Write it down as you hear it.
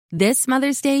This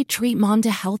Mother's Day, treat mom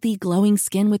to healthy, glowing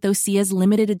skin with Osea's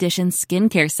limited edition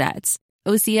skincare sets.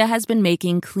 Osea has been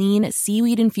making clean,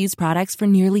 seaweed-infused products for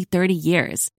nearly 30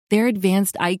 years. Their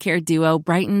advanced eye care duo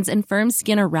brightens and firms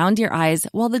skin around your eyes,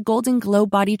 while the Golden Glow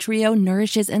Body Trio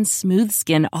nourishes and smooths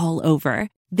skin all over.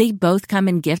 They both come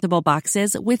in giftable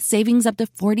boxes with savings up to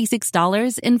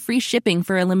 $46 and free shipping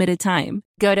for a limited time.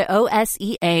 Go to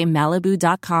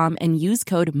OSEAMalibu.com and use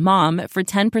code MOM for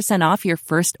 10% off your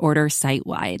first order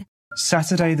site-wide.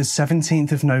 Saturday, the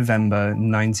 17th of November,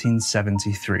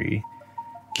 1973.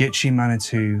 Gitchie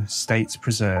Manitou State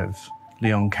Preserve,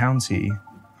 Leon County,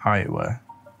 Iowa.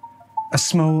 A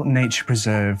small nature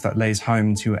preserve that lays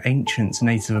home to ancient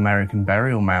Native American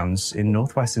burial mounds in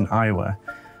northwestern Iowa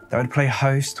that would play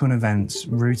host to an event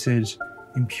rooted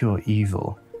in pure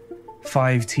evil.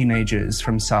 5 teenagers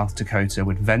from South Dakota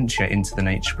would venture into the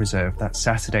nature preserve that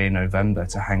Saturday in November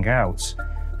to hang out.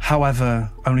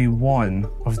 However, only one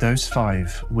of those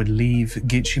 5 would leave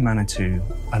Gitchie Manitou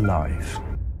alive.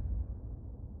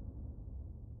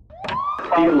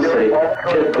 People say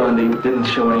Ted Bundy didn't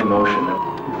show any emotion.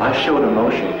 I showed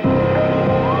emotion.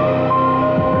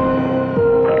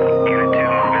 Unit 2,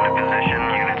 move into position.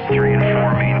 Units 3 and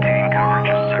 4 maintain coverage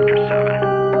of Sector 7.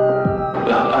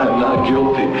 I'm not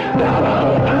guilty.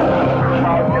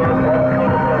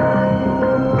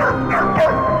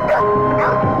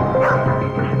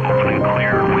 Open and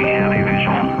clear. We have a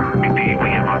visual. Repeat, we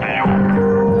have a visual.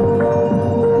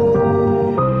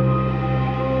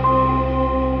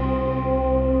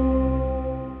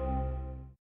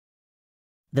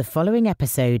 The following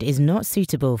episode is not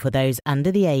suitable for those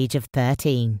under the age of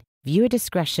 13. Viewer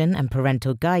discretion and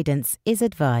parental guidance is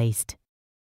advised.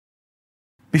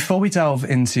 Before we delve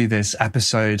into this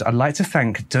episode, I'd like to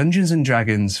thank Dungeons &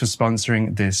 Dragons for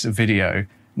sponsoring this video.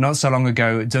 Not so long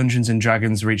ago, Dungeons &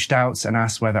 Dragons reached out and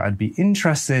asked whether I'd be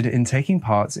interested in taking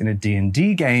part in a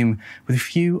D&D game with a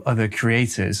few other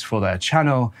creators for their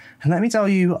channel. And let me tell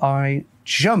you, I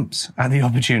jumped at the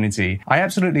opportunity. I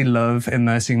absolutely love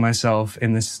immersing myself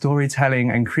in the storytelling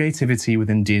and creativity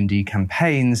within D&D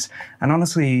campaigns. And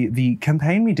honestly, the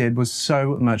campaign we did was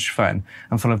so much fun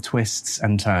and full of twists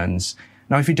and turns.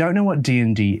 Now, if you don't know what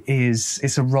D&D is,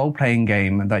 it's a role-playing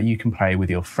game that you can play with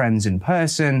your friends in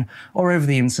person or over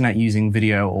the internet using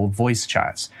video or voice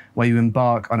chats, where you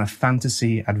embark on a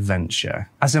fantasy adventure.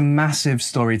 As a massive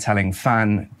storytelling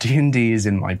fan, D&D is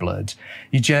in my blood.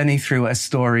 You journey through a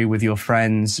story with your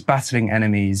friends, battling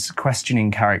enemies,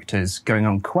 questioning characters, going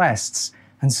on quests,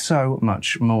 and so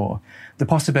much more. The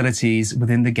possibilities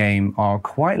within the game are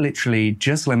quite literally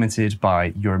just limited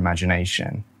by your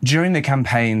imagination. During the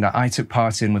campaign that I took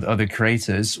part in with other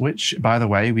creators, which, by the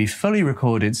way, we fully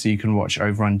recorded so you can watch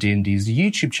over on D&D's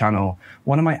YouTube channel,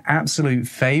 one of my absolute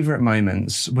favorite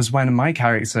moments was when my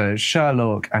character,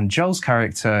 Sherlock, and Joel's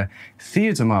character,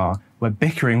 Theodemar, were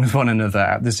bickering with one another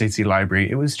at the city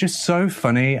library. It was just so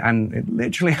funny, and it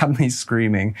literally had me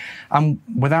screaming.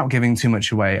 Without giving too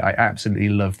much away, I absolutely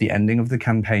loved the ending of the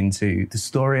campaign too. The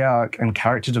story arc and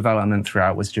character development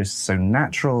throughout was just so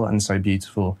natural and so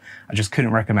beautiful. I just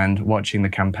couldn't recommend watching the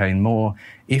campaign more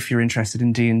if you're interested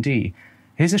in D&D.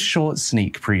 Here's a short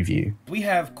sneak preview. We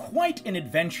have quite an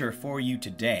adventure for you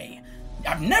today.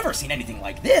 I've never seen anything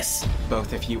like this!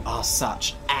 Both of you are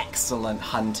such excellent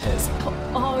hunters.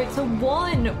 Oh, it's a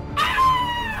 1!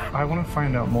 I want to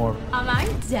find out more. Am I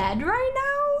dead right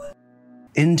now?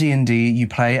 In D&D, you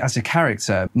play as a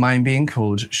character, mine being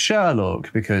called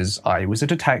Sherlock, because I was a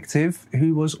detective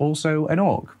who was also an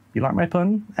orc. You like my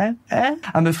pun?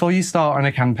 And before you start on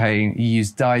a campaign, you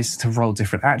use dice to roll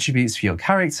different attributes for your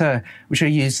character, which are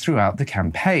used throughout the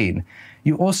campaign.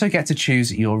 You also get to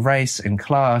choose your race and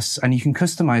class, and you can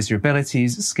customize your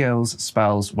abilities, skills,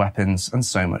 spells, weapons, and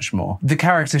so much more. The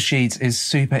character sheet is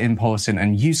super important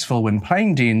and useful when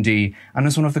playing D&D, and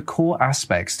is one of the core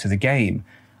aspects to the game.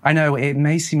 I know it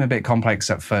may seem a bit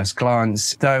complex at first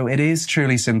glance, though it is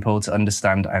truly simple to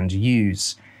understand and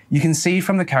use. You can see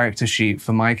from the character sheet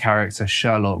for my character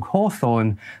Sherlock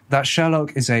Hawthorne that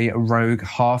Sherlock is a rogue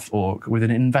half-orc with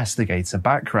an investigator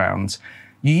background.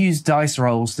 You use dice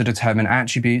rolls to determine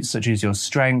attributes such as your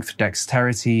strength,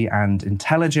 dexterity, and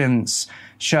intelligence.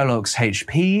 Sherlock's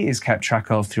HP is kept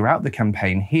track of throughout the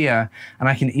campaign here, and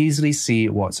I can easily see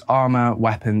what armor,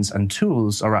 weapons, and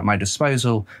tools are at my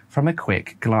disposal from a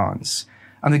quick glance.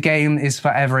 And the game is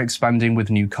forever expanding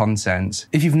with new content.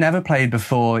 If you've never played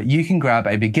before, you can grab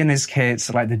a beginner's kit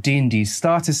like the D&D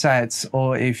starter set,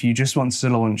 or if you just want to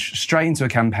launch straight into a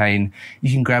campaign,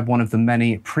 you can grab one of the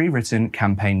many pre-written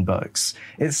campaign books.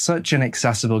 It's such an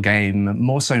accessible game,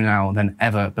 more so now than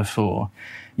ever before.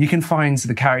 You can find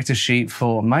the character sheet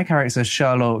for my character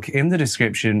Sherlock in the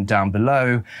description down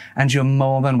below, and you're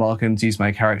more than welcome to use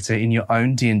my character in your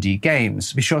own D&D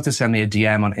games. Be sure to send me a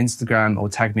DM on Instagram or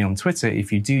tag me on Twitter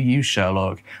if you do use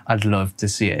Sherlock. I'd love to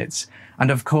see it.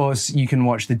 And of course, you can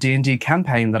watch the D&D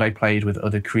campaign that I played with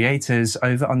other creators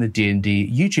over on the D&D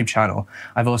YouTube channel.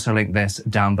 I've also linked this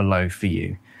down below for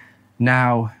you.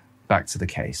 Now, back to the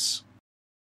case.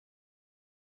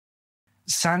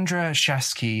 Sandra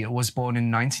Shesky was born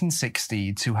in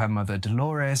 1960 to her mother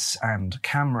Dolores and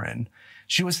Cameron.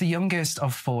 She was the youngest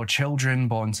of 4 children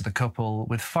born to the couple,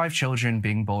 with 5 children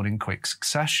being born in quick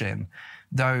succession,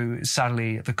 though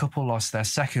sadly the couple lost their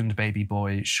second baby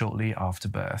boy shortly after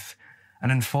birth.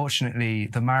 And unfortunately,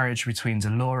 the marriage between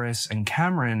Dolores and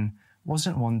Cameron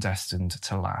wasn't one destined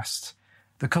to last.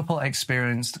 The couple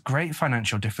experienced great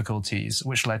financial difficulties,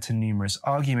 which led to numerous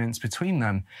arguments between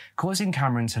them, causing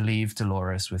Cameron to leave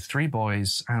Dolores with 3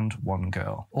 boys and 1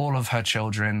 girl. All of her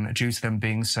children, due to them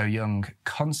being so young,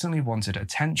 constantly wanted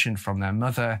attention from their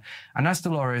mother, and as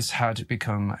Dolores had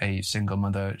become a single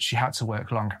mother, she had to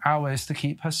work long hours to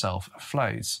keep herself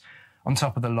afloat. On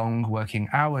top of the long working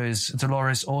hours,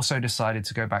 Dolores also decided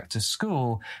to go back to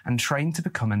school and train to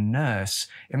become a nurse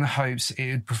in the hopes it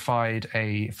would provide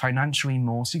a financially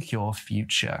more secure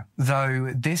future.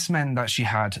 Though this meant that she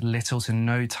had little to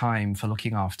no time for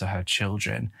looking after her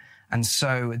children. And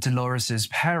so Dolores's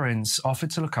parents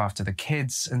offered to look after the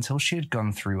kids until she had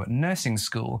gone through nursing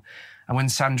school. And when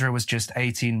Sandra was just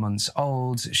 18 months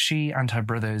old, she and her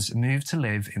brothers moved to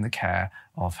live in the care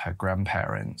of her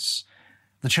grandparents.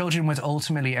 The children would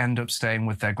ultimately end up staying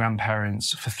with their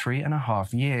grandparents for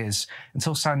 3.5 years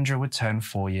until Sandra would turn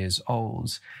 4 years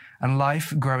old. And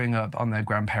life growing up on their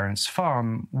grandparents'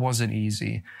 farm wasn't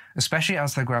easy, especially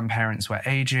as their grandparents were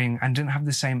aging and didn't have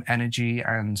the same energy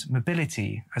and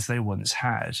mobility as they once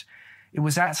had. It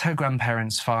was at her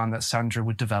grandparents' farm that Sandra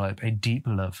would develop a deep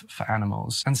love for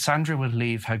animals, and Sandra would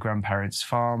leave her grandparents'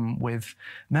 farm with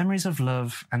memories of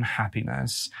love and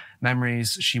happiness,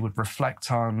 memories she would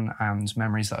reflect on, and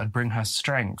memories that would bring her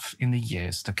strength in the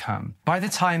years to come. By the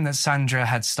time that Sandra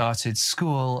had started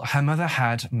school, her mother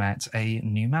had met a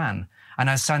new man. And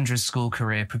as Sandra's school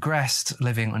career progressed,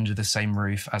 living under the same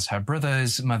roof as her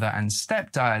brothers, mother, and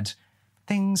stepdad,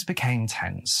 things became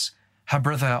tense. Her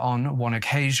brother, on one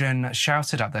occasion,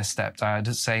 shouted at their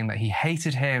stepdad, saying that he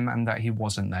hated him and that he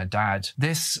wasn't their dad.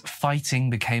 This fighting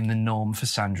became the norm for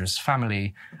Sandra's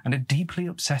family, and it deeply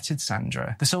upsetted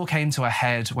Sandra. This all came to a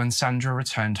head when Sandra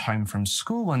returned home from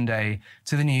school one day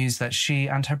to the news that she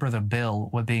and her brother Bill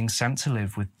were being sent to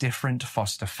live with different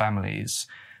foster families.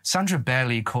 Sandra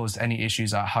barely caused any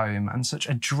issues at home, and such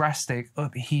a drastic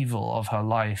upheaval of her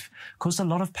life caused a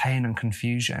lot of pain and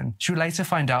confusion. She would later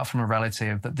find out from a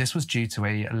relative that this was due to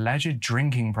an alleged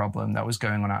drinking problem that was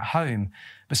going on at home,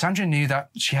 but Sandra knew that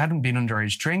she hadn't been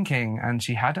underage drinking and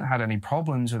she hadn't had any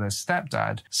problems with her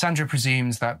stepdad. Sandra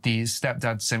presumes that the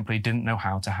stepdad simply didn't know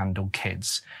how to handle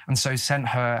kids, and so sent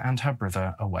her and her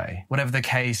brother away. Whatever the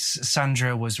case,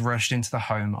 Sandra was rushed into the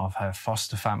home of her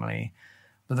foster family.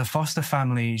 But the foster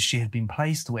family she had been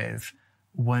placed with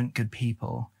weren't good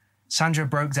people. Sandra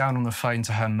broke down on the phone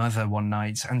to her mother one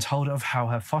night and told of how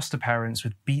her foster parents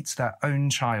would beat their own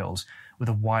child with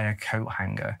a wire coat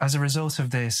hanger. As a result of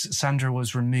this, Sandra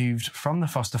was removed from the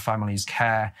foster family's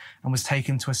care and was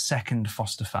taken to a second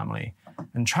foster family.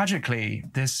 And tragically,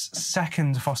 this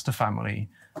second foster family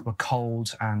were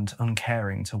cold and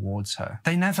uncaring towards her.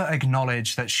 They never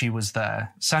acknowledged that she was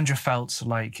there. Sandra felt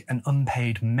like an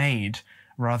unpaid maid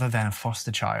rather than a foster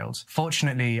child.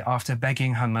 Fortunately, after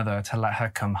begging her mother to let her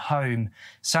come home,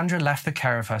 Sandra left the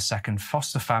care of her second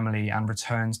foster family and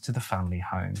returned to the family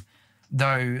home,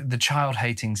 though the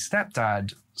child-hating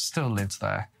stepdad still lived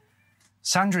there.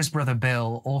 Sandra's brother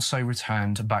Bill also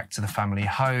returned back to the family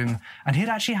home, and he'd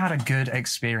actually had a good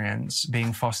experience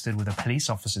being fostered with a police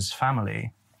officer's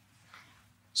family.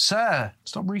 Sir,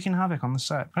 stop wreaking havoc on the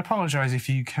set. I apologise if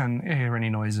you can hear any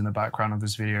noise in the background of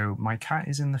this video. My cat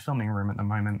is in the filming room at the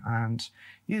moment and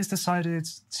he has decided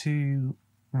to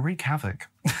wreak havoc.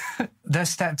 Their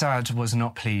stepdad was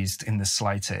not pleased in the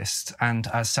slightest, and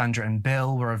as Sandra and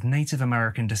Bill were of Native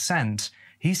American descent,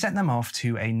 he sent them off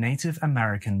to a Native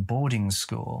American boarding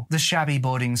school. The shabby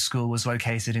boarding school was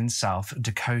located in South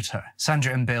Dakota.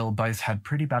 Sandra and Bill both had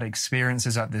pretty bad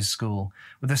experiences at this school,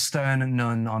 with a stern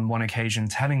nun on one occasion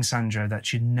telling Sandra that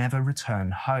she'd never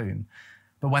return home.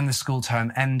 But when the school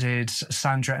term ended,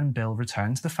 Sandra and Bill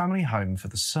returned to the family home for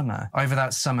the summer. Over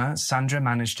that summer, Sandra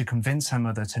managed to convince her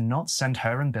mother to not send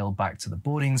her and Bill back to the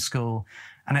boarding school,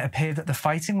 and it appeared that the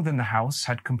fighting within the house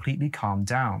had completely calmed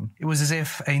down. It was as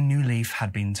if a new leaf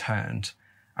had been turned.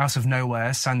 Out of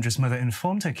nowhere, Sandra's mother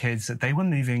informed her kids that they were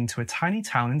moving to a tiny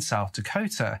town in South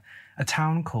Dakota, a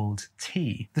town called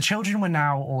T. The children were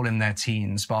now all in their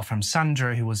teens, bar from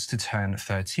Sandra, who was to turn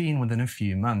 13 within a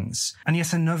few months. And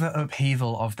yet another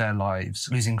upheaval of their lives,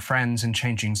 losing friends and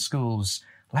changing schools,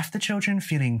 left the children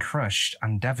feeling crushed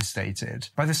and devastated.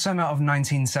 By the summer of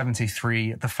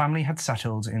 1973, the family had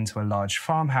settled into a large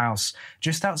farmhouse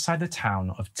just outside the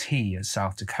town of T,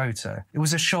 South Dakota. It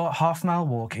was a short half-mile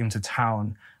walk into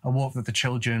town, a walk that the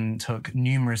children took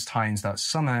numerous times that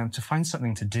summer to find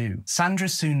something to do. Sandra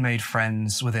soon made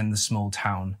friends within the small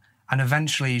town, and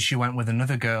eventually she went with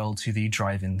another girl to the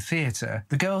drive-in theatre.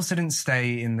 The girls didn't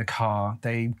stay in the car,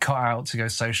 they got out to go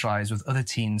socialise with other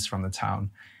teens from the town.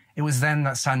 It was then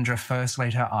that Sandra first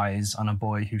laid her eyes on a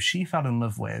boy who she fell in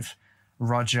love with,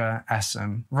 Roger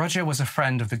Essam. Roger was a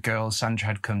friend of the girl Sandra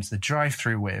had come to the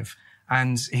drive-thru with,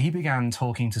 and he began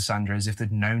talking to Sandra as if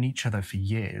they'd known each other for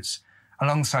years.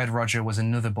 Alongside Roger was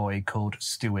another boy called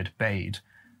Stuart Bade,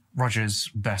 Roger's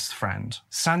best friend.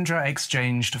 Sandra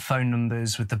exchanged phone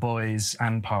numbers with the boys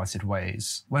and parted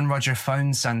ways. When Roger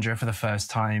phoned Sandra for the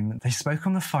first time, they spoke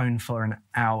on the phone for an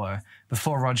hour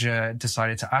before Roger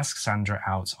decided to ask Sandra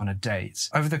out on a date.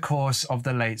 Over the course of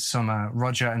the late summer,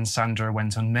 Roger and Sandra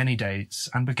went on many dates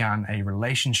and began a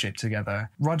relationship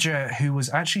together. Roger, who was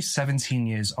actually 17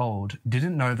 years old,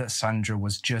 didn't know that Sandra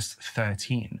was just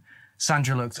 13.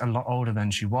 Sandra looked a lot older than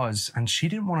she was, and she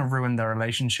didn't want to ruin their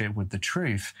relationship with the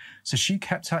truth, so she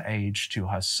kept her age to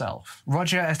herself.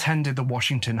 Roger attended the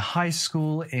Washington High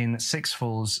School in Sioux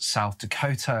Falls, South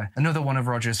Dakota. Another one of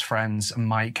Roger's friends,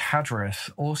 Mike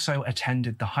Hadworth, also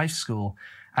attended the high school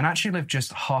and actually lived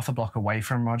just half a block away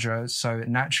from Roger, so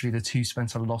naturally the two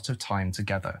spent a lot of time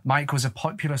together. Mike was a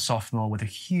popular sophomore with a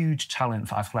huge talent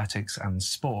for athletics and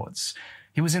sports.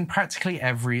 He was in practically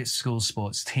every school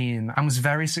sports team and was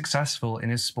very successful in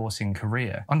his sporting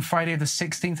career. On Friday, the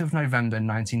 16th of November,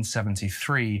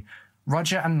 1973,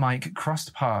 Roger and Mike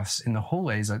crossed paths in the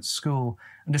hallways at school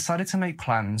and decided to make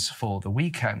plans for the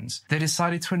weekend. They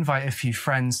decided to invite a few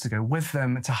friends to go with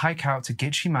them to hike out to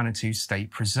Gitchie Manitou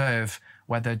State Preserve,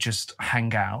 where they'd just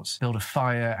hang out, build a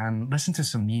fire, and listen to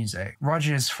some music.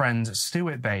 Roger's friend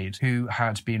Stuart Bade, who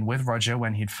had been with Roger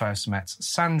when he'd first met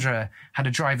Sandra, had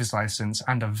a driver's license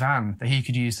and a van that he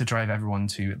could use to drive everyone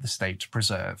to the state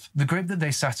preserve. The group that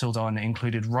they settled on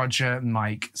included Roger,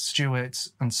 Mike, Stuart,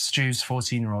 and Stu's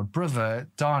 14-year-old brother,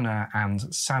 Dana,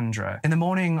 and Sandra. In the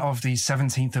morning of the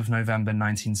 17th of November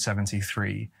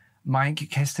 1973, Mike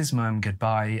kissed his mum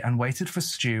goodbye and waited for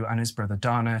Stu and his brother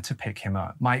Dana to pick him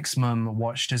up. Mike's mum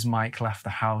watched as Mike left the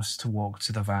house to walk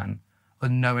to the van,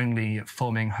 unknowingly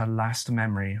forming her last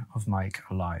memory of Mike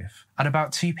alive. At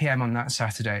about 2 p.m. on that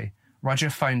Saturday, Roger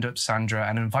phoned up Sandra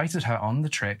and invited her on the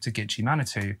trip to Gitchie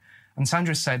Manitou, and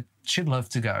Sandra said she'd love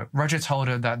to go. Roger told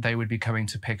her that they would be coming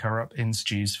to pick her up in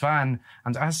Stu's van,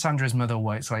 and as Sandra's mother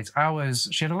worked late hours,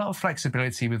 she had a lot of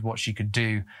flexibility with what she could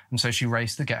do, and so she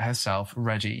raced to get herself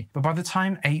ready. But by the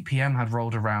time 8 p.m. had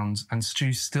rolled around and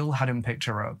Stu still hadn't picked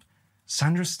her up,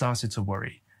 Sandra started to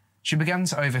worry. She began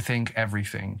to overthink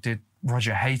everything. Did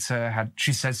Roger hate her? Had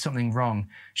she said something wrong?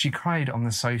 She cried on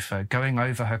the sofa, going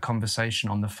over her conversation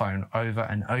on the phone over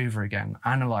and over again,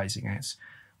 analysing it.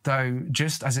 Though,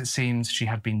 just as it seemed she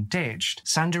had been ditched,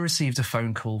 Sandra received a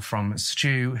phone call from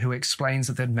Stu, who explains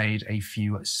that they'd made a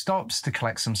few stops to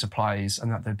collect some supplies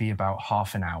and that there'd be about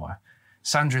half an hour.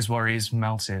 Sandra's worries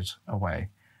melted away.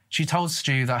 She told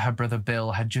Stu that her brother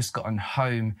Bill had just gotten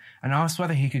home and asked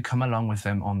whether he could come along with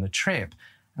them on the trip,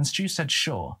 and Stu said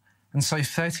sure. And so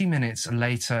 30 minutes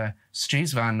later,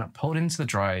 Stu's van pulled into the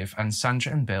drive and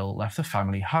Sandra and Bill left the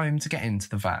family home to get into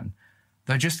the van.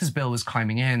 Though just as Bill was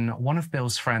climbing in, one of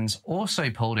Bill's friends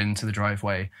also pulled into the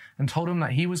driveway and told him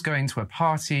that he was going to a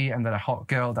party and that a hot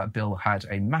girl that Bill had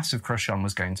a massive crush on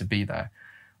was going to be there.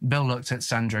 Bill looked at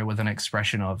Sandra with an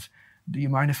expression of, "Do you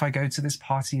mind if I go to this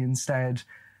party instead?"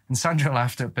 And Sandra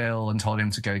laughed at Bill and told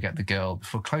him to go get the girl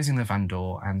before closing the van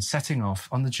door and setting off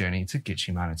on the journey to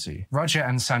Gitchie Manitou. Roger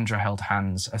and Sandra held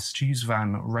hands as Stu's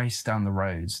van raced down the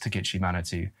roads to Gitchie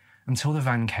Manitou until the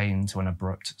van came to an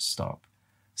abrupt stop.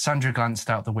 Sandra glanced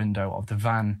out the window of the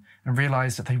van and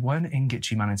realised that they weren't in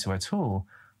Gitchie Manitou at all,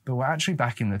 but were actually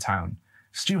back in the town.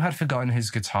 Stu had forgotten his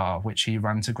guitar, which he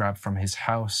ran to grab from his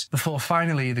house, before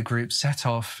finally the group set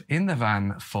off in the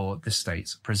van for the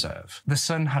state preserve. The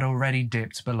sun had already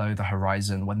dipped below the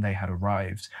horizon when they had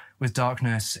arrived, with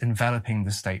darkness enveloping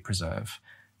the state preserve.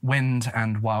 Wind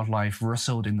and wildlife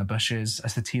rustled in the bushes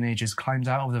as the teenagers climbed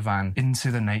out of the van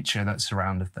into the nature that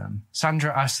surrounded them.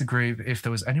 Sandra asked the group if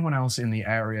there was anyone else in the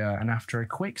area, and after a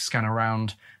quick scan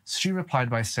around, Stu replied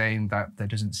by saying that there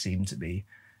doesn't seem to be.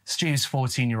 Stu's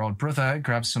 14-year-old brother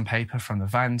grabbed some paper from the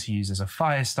van to use as a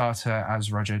fire starter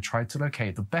as Roger tried to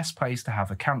locate the best place to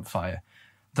have a campfire,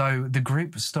 though the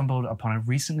group stumbled upon a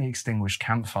recently extinguished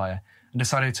campfire and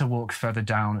decided to walk further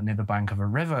down near the bank of a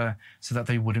river so that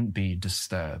they wouldn't be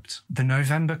disturbed. The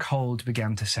November cold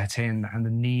began to set in, and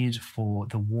the need for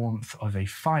the warmth of a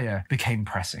fire became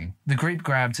pressing. The group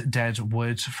grabbed dead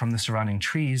wood from the surrounding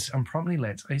trees and promptly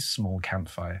lit a small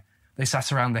campfire. They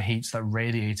sat around the heat that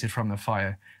radiated from the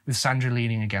fire, with Sandra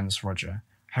leaning against Roger,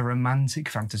 her romantic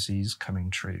fantasies coming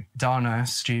true. Dana,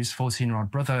 Stu's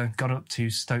 14-year-old brother, got up to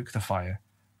stoke the fire,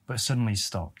 but suddenly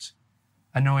stopped.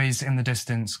 A noise in the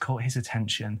distance caught his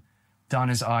attention,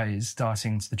 Dana's eyes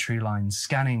darting to the tree line,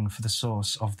 scanning for the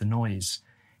source of the noise.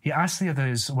 He asked the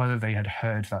others whether they had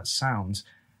heard that sound.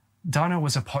 Dana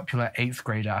was a popular 8th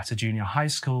grader at a junior high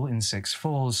school in Six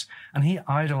Falls, and he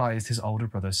idolized his older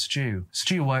brother Stu.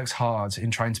 Stu works hard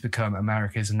in trying to become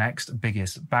America's next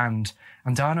biggest band,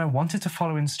 and Dana wanted to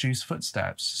follow in Stu's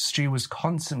footsteps. Stu was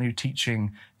constantly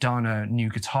teaching Dana new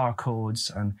guitar chords,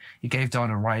 and he gave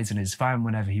Dana rides in his van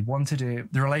whenever he wanted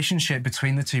it. The relationship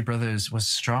between the two brothers was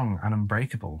strong and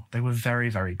unbreakable. They were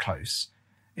very, very close.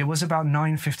 It was about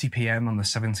 9:50 p.m. on the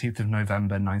 17th of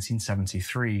November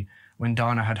 1973 when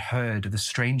Dana had heard the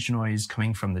strange noise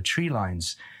coming from the tree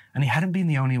lines, and he hadn't been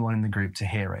the only one in the group to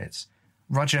hear it.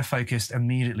 Roger focused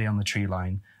immediately on the tree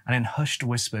line, and in hushed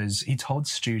whispers, he told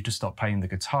Stu to stop playing the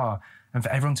guitar and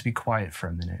for everyone to be quiet for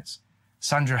a minute.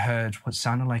 Sandra heard what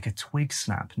sounded like a twig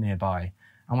snap nearby,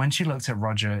 and when she looked at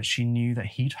Roger, she knew that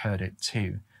he'd heard it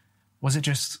too. Was it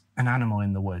just an animal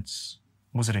in the woods?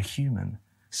 Was it a human?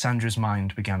 Sandra's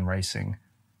mind began racing.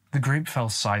 The group fell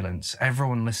silent,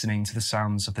 everyone listening to the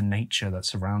sounds of the nature that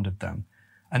surrounded them.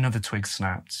 Another twig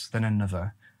snapped, then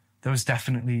another. There was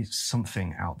definitely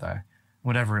something out there.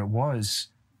 Whatever it was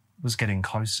getting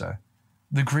closer.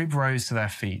 The group rose to their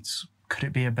feet. Could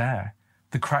it be a bear?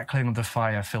 The crackling of the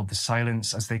fire filled the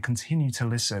silence as they continued to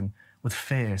listen, with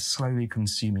fear slowly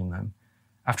consuming them.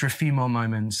 After a few more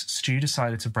moments, Stu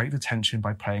decided to break the tension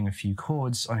by playing a few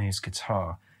chords on his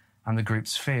guitar, and the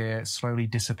group's fear slowly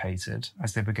dissipated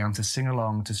as they began to sing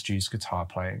along to Stu's guitar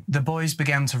playing. The boys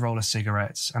began to roll a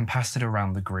cigarette and passed it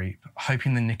around the group,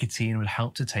 hoping the nicotine would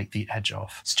help to take the edge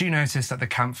off. Stu noticed that the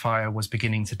campfire was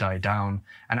beginning to die down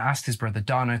and asked his brother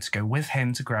Dana to go with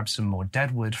him to grab some more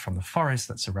deadwood from the forest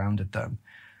that surrounded them.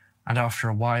 And after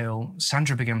a while,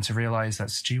 Sandra began to realize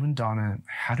that Stu and Dana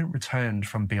hadn't returned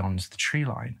from beyond the tree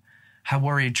line. Her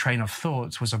worried train of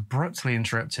thought was abruptly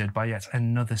interrupted by yet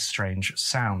another strange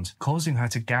sound, causing her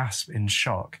to gasp in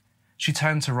shock. She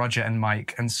turned to Roger and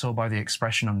Mike and saw by the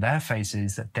expression on their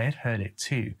faces that they'd heard it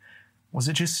too. Was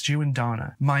it just Stu and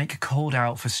Dana? Mike called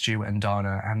out for Stu and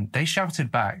Dana, and they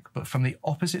shouted back, but from the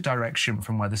opposite direction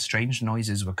from where the strange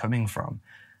noises were coming from.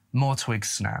 More twigs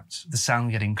snapped, the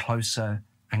sound getting closer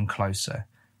and closer.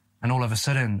 And all of a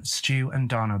sudden, Stu and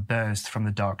Dana burst from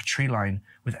the dark tree line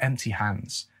with empty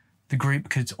hands. The group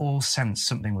could all sense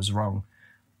something was wrong,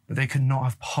 but they could not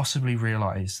have possibly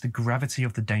realized the gravity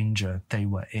of the danger they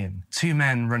were in. Two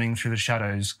men running through the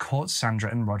shadows caught Sandra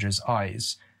and Roger's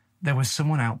eyes. There was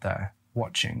someone out there,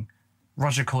 watching.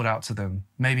 Roger called out to them.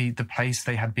 Maybe the place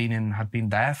they had been in had been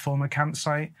their former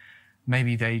campsite.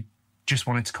 Maybe they just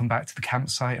wanted to come back to the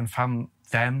campsite and found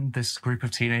them, this group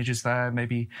of teenagers there.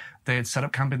 Maybe they had set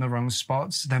up camp in the wrong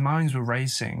spots. Their minds were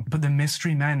racing. But the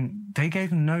mystery men, they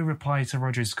gave no reply to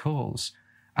Roger's calls,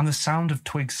 and the sound of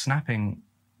twigs snapping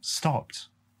stopped.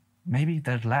 Maybe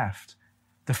they'd left.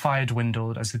 The fire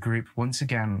dwindled as the group once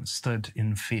again stood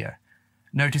in fear.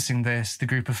 Noticing this, the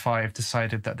group of five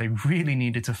decided that they really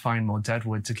needed to find more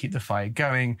deadwood to keep the fire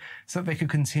going so that they could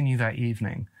continue their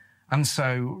evening. And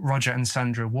so Roger and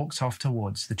Sandra walked off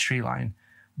towards the tree line.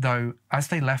 Though, as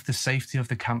they left the safety of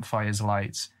the campfire's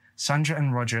lights, Sandra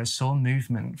and Roger saw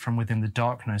movement from within the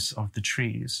darkness of the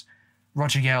trees.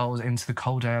 Roger yelled into the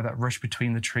cold air that rushed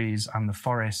between the trees and the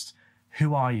forest,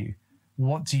 "Who are you?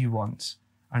 What do you want?"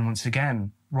 And once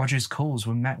again, Roger's calls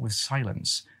were met with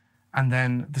silence, and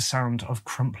then the sound of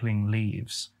crumpling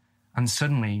leaves. And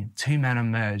suddenly, two men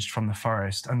emerged from the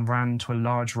forest and ran to a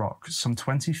large rock some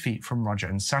 20 feet from Roger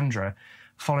and Sandra,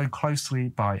 followed closely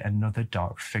by another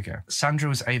dark figure. Sandra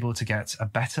was able to get a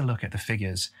better look at the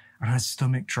figures, and her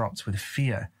stomach dropped with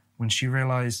fear when she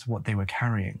realized what they were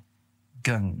carrying.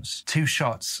 Guns. Two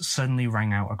shots suddenly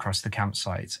rang out across the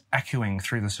campsite, echoing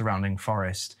through the surrounding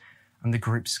forest, and the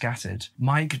group scattered.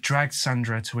 Mike dragged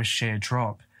Sandra to a sheer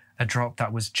drop, a drop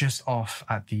that was just off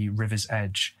at the river's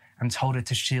edge, and told her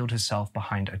to shield herself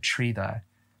behind a tree there.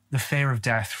 The fear of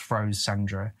death froze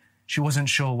Sandra. She wasn't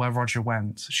sure where Roger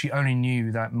went. She only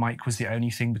knew that Mike was the only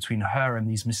thing between her and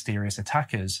these mysterious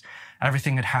attackers.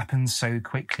 Everything had happened so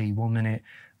quickly. One minute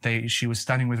she was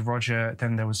standing with Roger,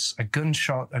 then there was a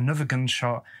gunshot, another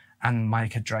gunshot, and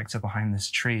Mike had dragged her behind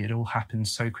this tree. It all happened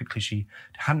so quickly she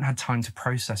hadn't had time to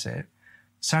process it.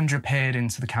 Sandra peered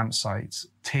into the campsite,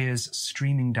 tears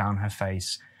streaming down her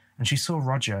face, and she saw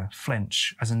Roger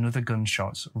flinch as another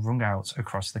gunshot rung out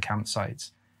across the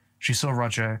campsite. She saw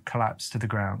Roger collapse to the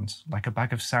ground, like a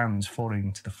bag of sand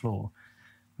falling to the floor,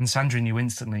 and Sandra knew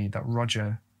instantly that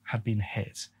Roger had been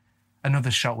hit. Another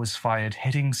shot was fired,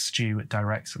 hitting Stu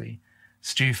directly.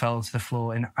 Stu fell to the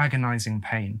floor in agonizing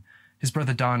pain. His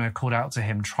brother Dana called out to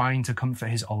him, trying to comfort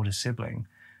his older sibling.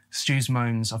 Stu's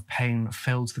moans of pain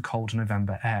filled the cold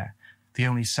November air, the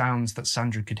only sounds that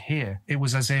Sandra could hear. It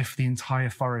was as if the entire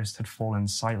forest had fallen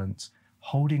silent,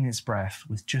 holding its breath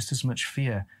with just as much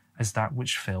fear as that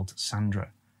which filled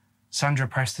Sandra. Sandra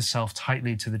pressed herself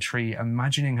tightly to the tree,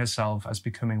 imagining herself as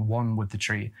becoming one with the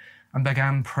tree, and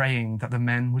began praying that the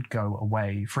men would go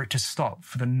away, for it to stop,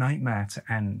 for the nightmare to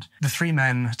end. The three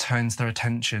men turned their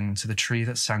attention to the tree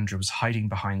that Sandra was hiding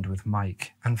behind with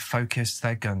Mike, and focused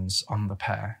their guns on the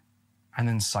pair. And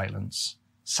then silence.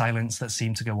 Silence that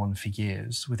seemed to go on for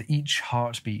years, with each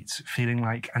heartbeat feeling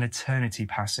like an eternity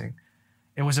passing.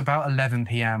 It was about 11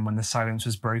 p.m. when the silence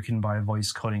was broken by a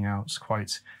voice calling out,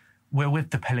 quote, "We're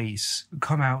with the police.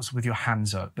 Come out with your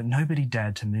hands up," but nobody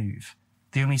dared to move.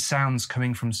 The only sounds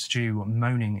coming from Stu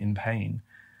moaning in pain.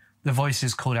 The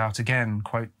voices called out again,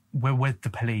 quote, "We're with the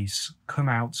police. Come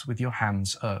out with your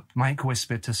hands up." Mike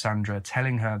whispered to Sandra,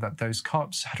 telling her that those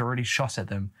cops had already shot at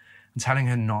them and telling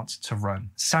her not to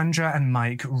run. Sandra and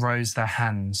Mike raised their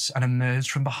hands and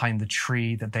emerged from behind the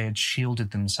tree that they had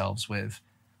shielded themselves with.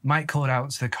 Mike called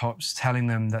out to the cops, telling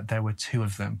them that there were two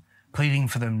of them, pleading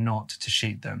for them not to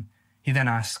shoot them. He then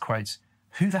asked, quote,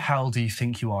 "Who the hell do you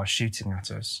think you are shooting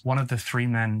at us?" One of the three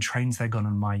men trained their gun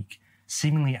on Mike,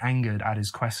 seemingly angered at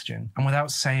his question, and without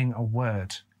saying a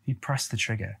word, he pressed the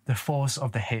trigger. The force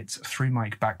of the hit threw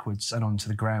Mike backwards and onto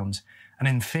the ground, and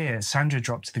in fear, Sandra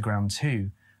dropped to the ground too,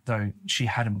 though she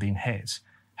hadn't been hit,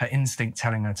 her instinct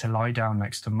telling her to lie down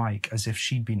next to Mike as if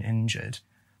she'd been injured.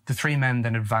 The three men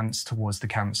then advanced towards the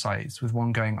campsite, with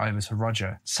one going over to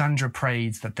Roger. Sandra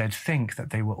prayed that they'd think that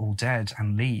they were all dead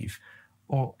and leave,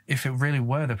 or if it really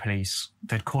were the police,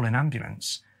 they'd call an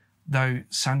ambulance. Though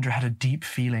Sandra had a deep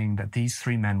feeling that these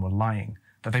three men were lying,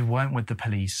 that they weren't with the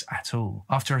police at all.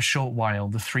 After a short while,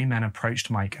 the three men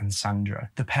approached Mike and Sandra.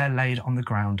 The pair laid on the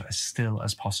ground as still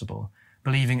as possible,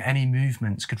 believing any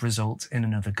movement could result in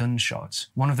another gunshot.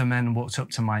 One of the men walked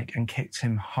up to Mike and kicked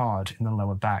him hard in the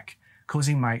lower back,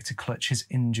 causing Mike to clutch his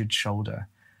injured shoulder.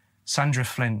 Sandra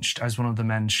flinched as one of the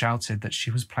men shouted that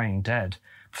she was playing dead,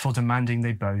 before demanding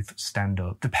they both stand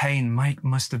up. The pain Mike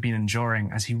must have been enduring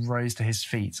as he rose to his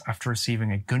feet after receiving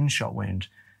a gunshot wound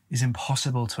is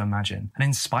impossible to imagine. And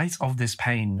in spite of this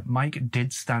pain, Mike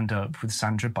did stand up with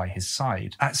Sandra by his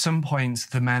side. At some point,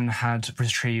 the men had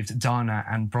retrieved Dana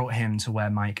and brought him to where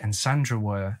Mike and Sandra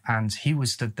were, and he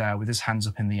was stood there with his hands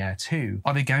up in the air too.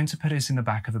 Are they going to put us in the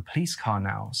back of a police car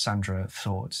now? Sandra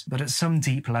thought. But at some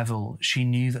deep level, she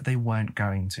knew that they weren't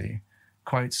going to.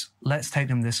 Quote, "Let's take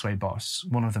them this way, boss,"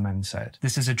 one of the men said.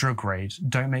 "This is a drug raid.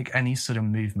 Don't make any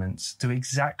sudden movements. Do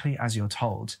exactly as you're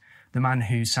told," the man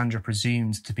who Sandra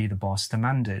presumed to be the boss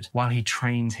demanded, while he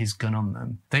trained his gun on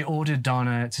them. They ordered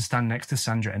Dana to stand next to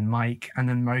Sandra and Mike, and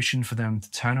then motioned for them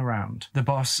to turn around. The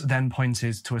boss then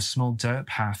pointed to a small dirt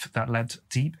path that led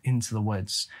deep into the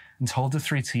woods, and told the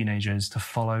three teenagers to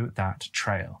follow that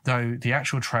trail, though the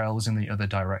actual trail was in the other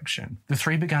direction. The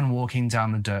three began walking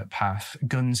down the dirt path,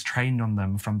 guns trained on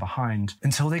them from behind,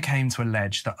 until they came to a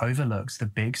ledge that overlooked the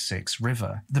Big Six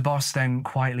River. The boss then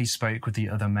quietly spoke with the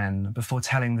other men before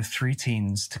telling the three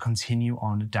teens to continue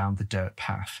on down the dirt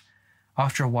path.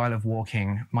 After a while of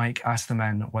walking, Mike asked the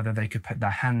men whether they could put their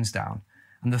hands down,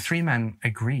 and the three men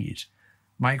agreed.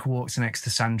 Mike walked next to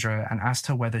Sandra and asked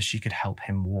her whether she could help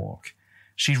him walk.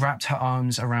 She wrapped her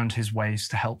arms around his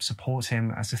waist to help support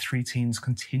him as the three teens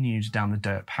continued down the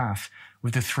dirt path,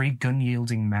 with the three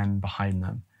gun-yielding men behind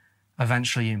them.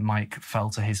 Eventually, Mike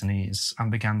fell to his knees and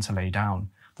began to lay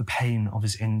down, the pain of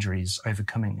his injuries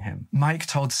overcoming him. Mike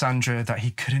told Sandra that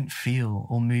he couldn't feel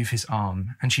or move his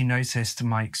arm, and she noticed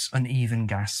Mike's uneven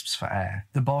gasps for air.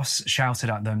 The boss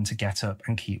shouted at them to get up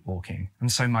and keep walking,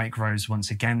 and so Mike rose once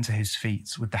again to his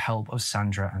feet with the help of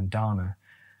Sandra and Dana,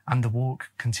 and the walk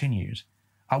continued.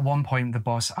 At one point, the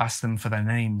boss asked them for their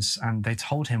names, and they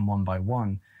told him one by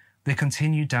one. They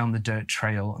continued down the dirt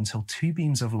trail until two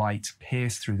beams of light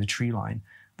pierced through the tree line,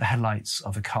 the headlights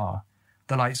of a car.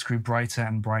 The lights grew brighter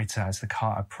and brighter as the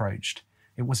car approached.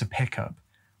 It was a pickup.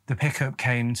 The pickup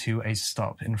came to a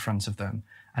stop in front of them,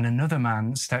 and another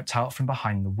man stepped out from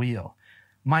behind the wheel.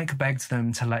 Mike begged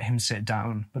them to let him sit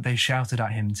down, but they shouted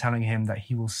at him, telling him that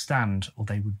he will stand or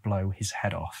they would blow his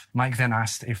head off. Mike then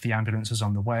asked if the ambulance was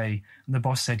on the way, and the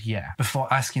boss said yeah,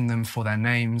 before asking them for their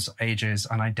names, ages,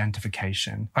 and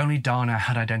identification. Only Dana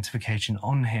had identification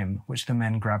on him, which the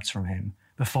men grabbed from him,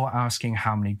 before asking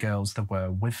how many girls there were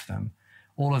with them.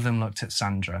 All of them looked at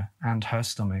Sandra, and her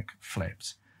stomach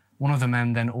flipped. One of the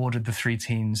men then ordered the 3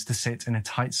 teens to sit in a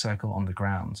tight circle on the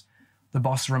ground. The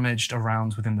boss rummaged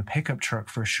around within the pickup truck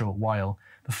for a short while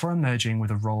before emerging with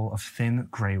a roll of thin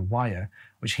grey wire,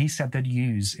 which he said they'd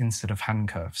use instead of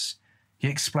handcuffs. He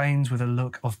explained with a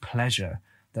look of pleasure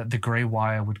that the grey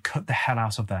wire would cut the hell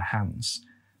out of their hands.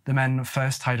 The men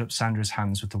first tied up Sandra's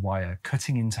hands with the wire,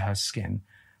 cutting into her skin.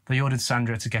 They ordered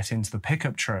Sandra to get into the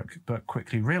pickup truck, but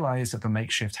quickly realised that the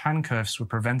makeshift handcuffs were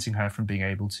preventing her from being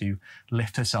able to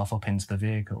lift herself up into the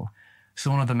vehicle. So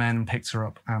one of the men picked her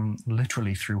up and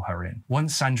literally threw her in.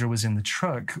 Once Sandra was in the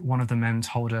truck, one of the men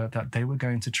told her that they were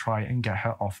going to try and get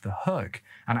her off the hook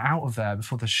and out of there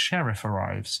before the sheriff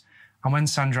arrives. And when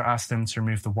Sandra asked them to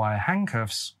remove the wire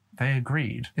handcuffs, they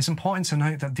agreed. It's important to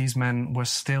note that these men were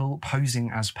still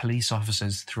posing as police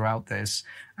officers throughout this,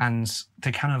 and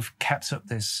they kind of kept up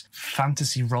this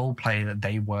fantasy role play that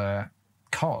they were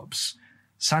cops.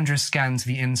 Sandra scanned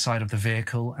the inside of the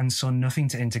vehicle and saw nothing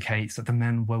to indicate that the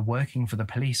men were working for the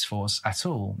police force at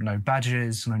all. No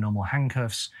badges, no normal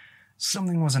handcuffs.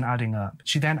 Something wasn't adding up.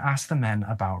 She then asked the men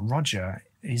about Roger.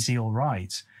 Is he all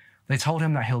right? They told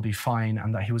him that he'll be fine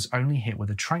and that he was only hit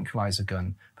with a tranquilizer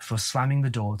gun before slamming the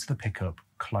door to the pickup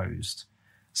closed.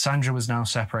 Sandra was now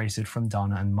separated from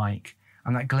Dana and Mike,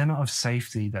 and that glimmer of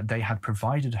safety that they had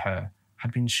provided her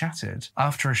had been shattered.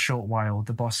 After a short while,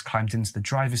 the boss climbed into the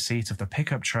driver's seat of the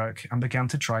pickup truck and began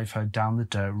to drive her down the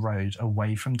dirt road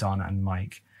away from Dana and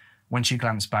Mike. When she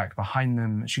glanced back behind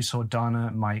them, she saw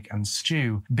Dana, Mike, and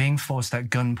Stu being forced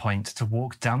at gunpoint to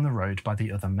walk down the road by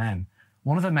the other men.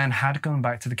 One of the men had gone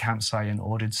back to the campsite and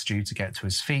ordered Stu to get to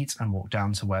his feet and walk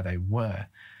down to where they were.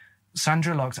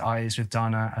 Sandra locked eyes with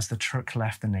Dana as the truck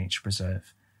left the nature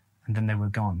preserve, and then they were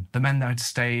gone. The men that had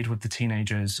stayed with the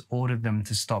teenagers ordered them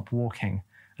to stop walking,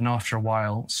 and after a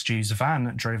while, Stu's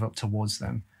van drove up towards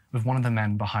them, with one of the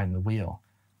men behind the wheel.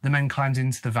 The men climbed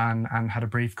into the van and had a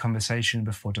brief conversation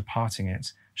before departing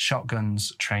it,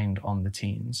 shotguns trained on the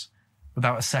teens.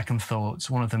 Without a second thought,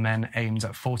 one of the men aimed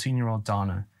at 14-year-old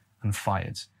Dana and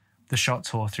fired. The shot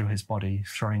tore through his body,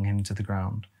 throwing him to the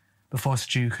ground. Before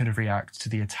Stu could react to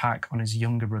the attack on his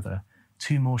younger brother,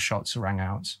 2 more shots rang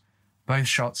out. Both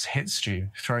shots hit Stu,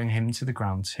 throwing him to the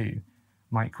ground too.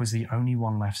 Mike was the only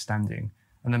one left standing,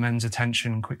 and the men's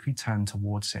attention quickly turned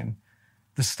towards him.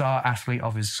 The star athlete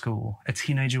of his school, a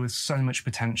teenager with so much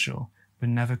potential,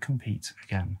 would never compete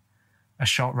again. A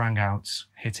shot rang out,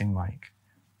 hitting Mike.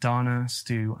 Dana,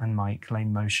 Stu, and Mike lay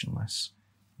motionless,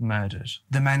 murdered.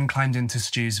 The men climbed into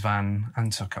Stu's van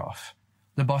and took off.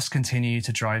 The boss continued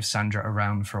to drive Sandra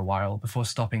around for a while before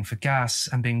stopping for gas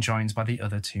and being joined by the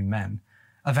other 2 men.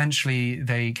 Eventually,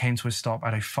 they came to a stop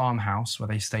at a farmhouse where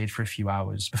they stayed for a few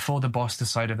hours before the boss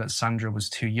decided that Sandra was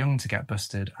too young to get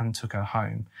busted and took her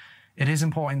home. It is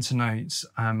important to note,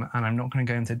 and I'm not going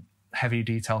to go into heavy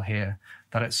detail here,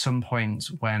 that at some point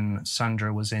when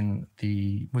Sandra was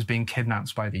being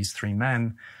kidnapped by these 3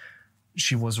 men,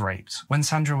 she was raped. When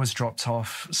Sandra was dropped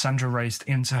off, Sandra raced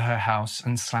into her house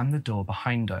and slammed the door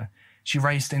behind her. She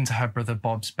raced into her brother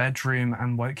Bob's bedroom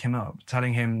and woke him up,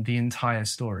 telling him the entire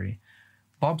story.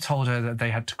 Bob told her that they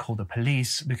had to call the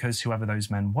police because whoever those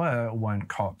men weren't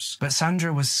cops. But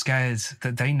Sandra was scared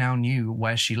that they now knew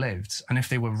where she lived, and if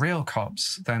they were real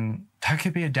cops, then that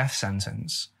could be a death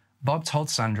sentence. Bob told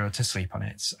Sandra to sleep on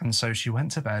it, and so she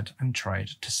went to bed and tried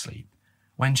to sleep.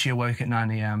 When she awoke at 9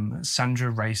 a.m,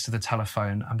 Sandra raced to the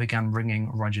telephone and began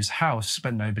ringing Roger's house,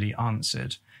 but nobody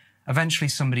answered. Eventually,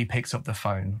 somebody picked up the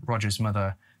phone, Roger's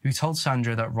mother, who told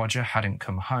Sandra that Roger hadn't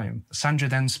come home. Sandra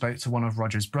then spoke to one of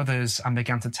Roger's brothers and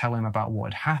began to tell him about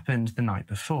what had happened the night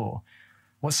before.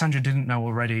 What Sandra didn't know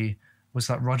already was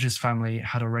that Roger's family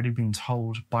had already been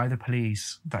told by the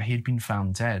police that he had been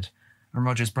found dead, and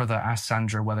Roger's brother asked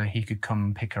Sandra whether he could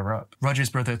come pick her up. Roger's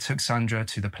brother took Sandra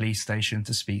to the police station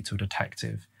to speak to a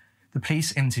detective. The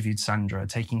police interviewed Sandra,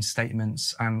 taking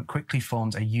statements, and quickly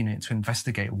formed a unit to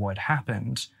investigate what had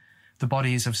happened. The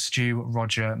bodies of Stu,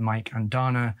 Roger, Mike, and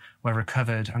Dana were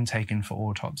recovered and taken for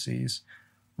autopsies.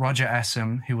 Roger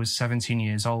Essam, who was 17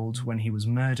 years old when he was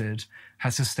murdered,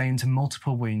 had sustained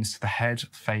multiple wounds to the head,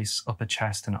 face, upper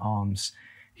chest, and arms.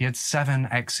 He had 7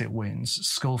 exit wounds,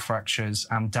 skull fractures,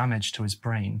 and damage to his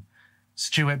brain.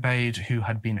 Stuart Bade, who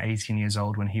had been 18 years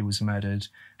old when he was murdered,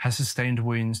 has sustained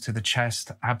wounds to the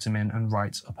chest, abdomen, and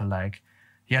right upper leg.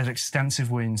 He has extensive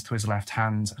wounds to his left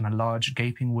hand and a large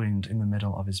gaping wound in the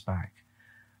middle of his back.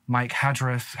 Mike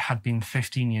Hadroth had been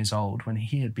 15 years old when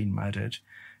he had been murdered.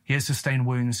 He has sustained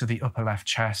wounds to the upper left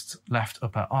chest, left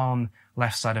upper arm,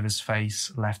 left side of his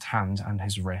face, left hand, and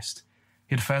his wrist.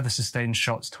 He had further sustained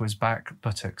shots to his back,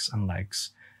 buttocks, and legs.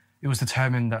 It was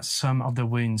determined that some of the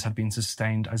wounds had been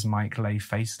sustained as Mike lay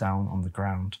face down on the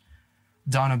ground.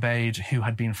 Dana Bade, who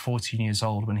had been 14 years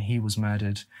old when he was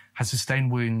murdered, had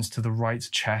sustained wounds to the right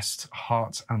chest,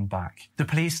 heart, and back. The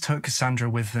police took Sandra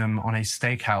with them on a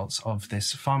stakeout of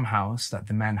this farmhouse that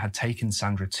the men had taken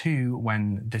Sandra to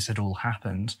when this had all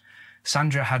happened.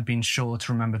 Sandra had been sure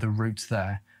to remember the route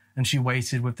there, and she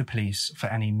waited with the police for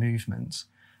any movement.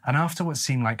 And after what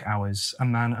seemed like hours, a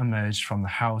man emerged from the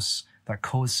house that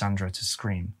caused Sandra to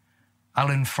scream.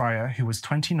 Alan Fryer, who was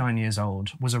 29 years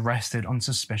old, was arrested on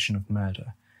suspicion of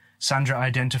murder. Sandra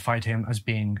identified him as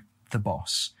being the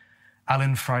boss.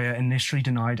 Alan Fryer initially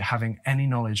denied having any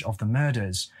knowledge of the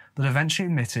murders, but eventually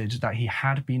admitted that he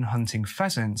had been hunting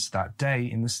pheasants that day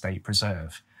in the state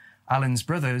preserve. Alan's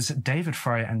brothers, David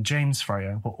Fryer and James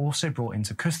Fryer, were also brought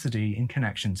into custody in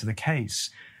connection to the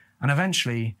case, and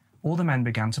eventually all the men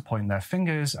began to point their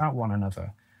fingers at one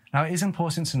another. Now, it is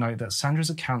important to note that Sandra's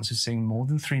accounts of seeing more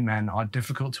than 3 men are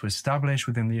difficult to establish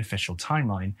within the official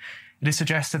timeline. It is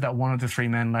suggested that one of the 3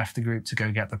 men left the group to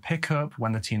go get the pickup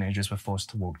when the teenagers were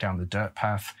forced to walk down the dirt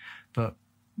path, but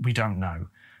we don't know.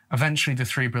 Eventually, the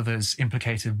 3 brothers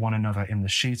implicated one another in the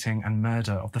shooting and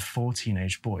murder of the 4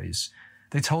 teenage boys.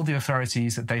 They told the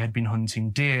authorities that they had been hunting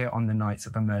deer on the night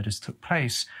that the murders took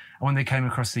place, and when they came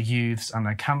across the youths and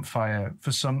their campfire,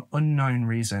 for some unknown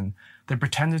reason, they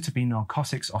pretended to be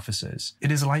narcotics officers.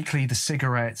 It is likely the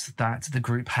cigarette that the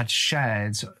group had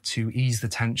shared to ease the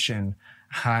tension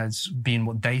had been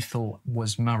what they thought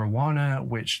was marijuana,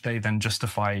 which they then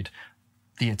justified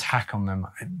the attack on them.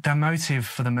 Their motive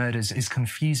for the murders is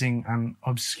confusing and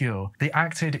obscure. They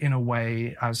acted in a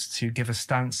way as to give a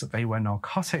stance that they were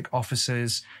narcotic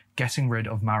officers getting rid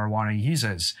of marijuana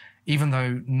users. Even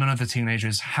though none of the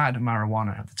teenagers had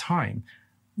marijuana at the time,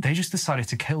 they just decided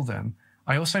to kill them.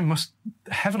 I also must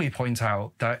heavily point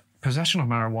out that possession of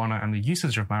marijuana and the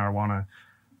usage of marijuana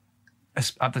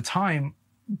at the time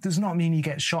does not mean you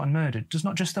get shot and murdered. Does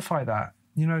not justify that.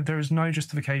 You know, there is no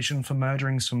justification for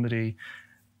murdering somebody.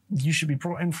 You should be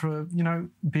brought in for,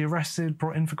 be arrested,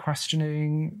 brought in for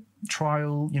questioning,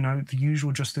 trial, the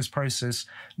usual justice process,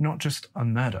 not just a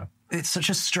murder. It's such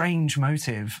a strange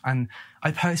motive, and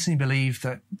I personally believe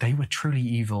that they were truly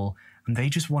evil and they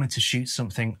just wanted to shoot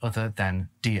something other than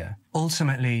deer.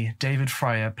 Ultimately, David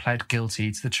Fryer pled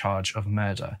guilty to the charge of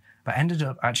murder, but ended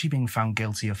up actually being found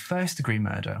guilty of first-degree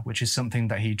murder, which is something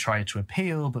that he tried to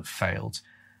appeal but failed.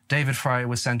 David Fryer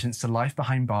was sentenced to life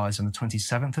behind bars on the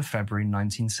 27th of February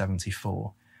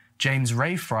 1974. James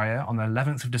Ray Fryer, on the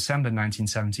 11th of December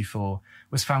 1974,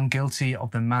 was found guilty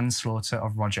of the manslaughter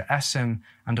of Roger Essam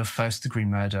and of first-degree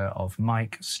murder of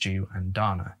Mike, Stu, and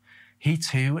Dana. He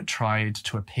too tried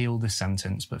to appeal the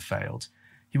sentence but failed.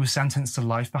 He was sentenced to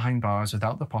life behind bars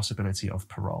without the possibility of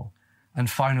parole. And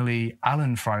finally,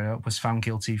 Alan Fryer was found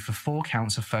guilty for 4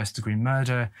 counts of first-degree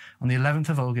murder on the 11th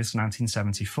of August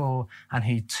 1974, and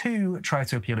he too tried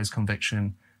to appeal his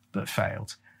conviction, but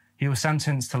failed. He was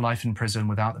sentenced to life in prison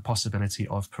without the possibility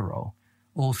of parole.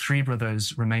 All 3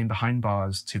 brothers remain behind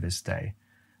bars to this day.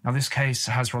 Now, this case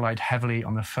has relied heavily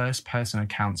on the first-person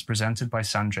accounts presented by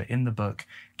Sandra in the book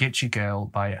Gitchie Girl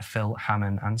by Phil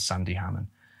Hammond and Sandy Hammond.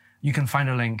 You can find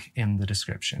a link in the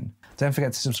description. Don't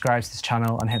forget to subscribe to this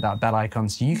channel and hit that bell icon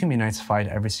so you can be notified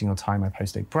every single time I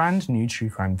post a brand new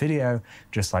true crime video,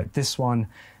 just like this one.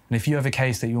 And if you have a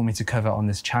case that you want me to cover on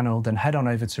this channel, then head on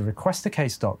over to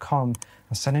requestacase.com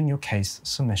and send in your case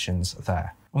submissions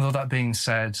there. With all that being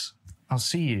said, I'll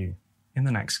see you in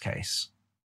the next case.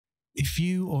 If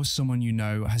you or someone you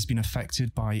know has been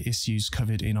affected by issues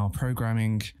covered in our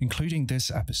programming, including this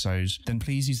episode, then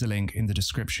please use the link in the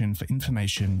description for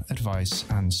information, advice,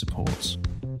 and support.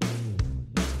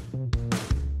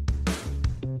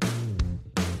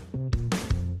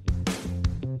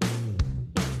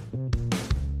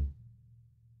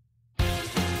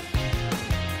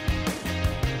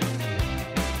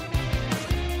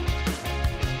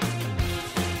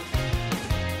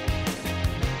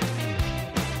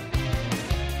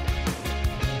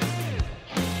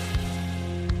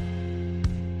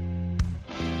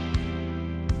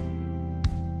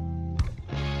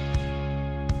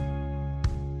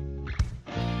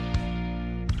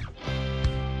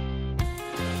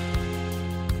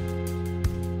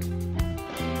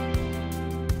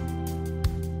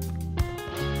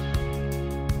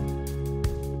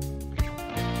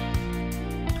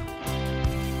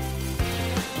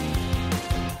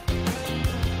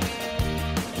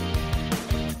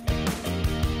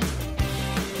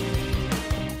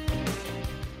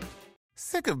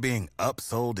 Sick of being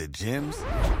upsold at gyms?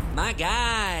 My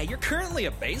guy, you're currently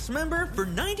a base member? For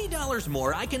 $90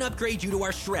 more, I can upgrade you to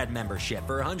our Shred membership.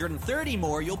 For $130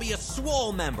 more, you'll be a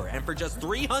Swole member. And for just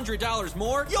 $300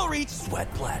 more, you'll reach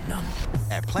Sweat Platinum.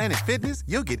 At Planet Fitness,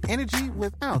 you'll get energy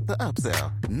without the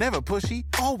upsell. Never pushy,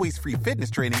 always free fitness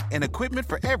training and equipment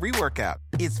for every workout.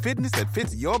 It's fitness that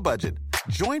fits your budget.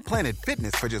 Join Planet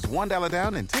Fitness for just $1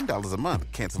 down and $10 a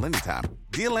month. Cancel anytime.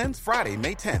 Deal ends Friday,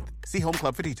 May 10th. See Home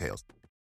Club for details.